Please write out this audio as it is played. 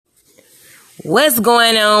What's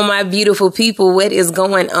going on, my beautiful people? What is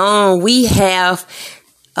going on? We have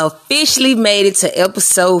officially made it to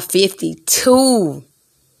episode 52.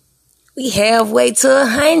 We halfway to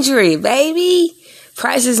 100, baby.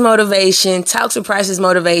 Prices Motivation, Talks with Prices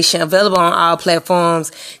Motivation, available on all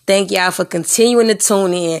platforms. Thank y'all for continuing to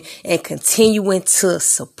tune in and continuing to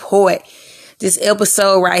support this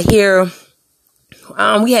episode right here.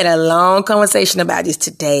 We had a long conversation about this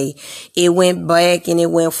today. It went back and it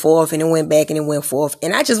went forth and it went back and it went forth.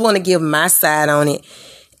 And I just want to give my side on it.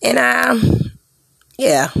 And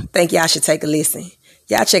think y'all should take a listen.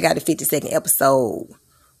 Y'all check out the 52nd episode.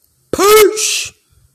 Push!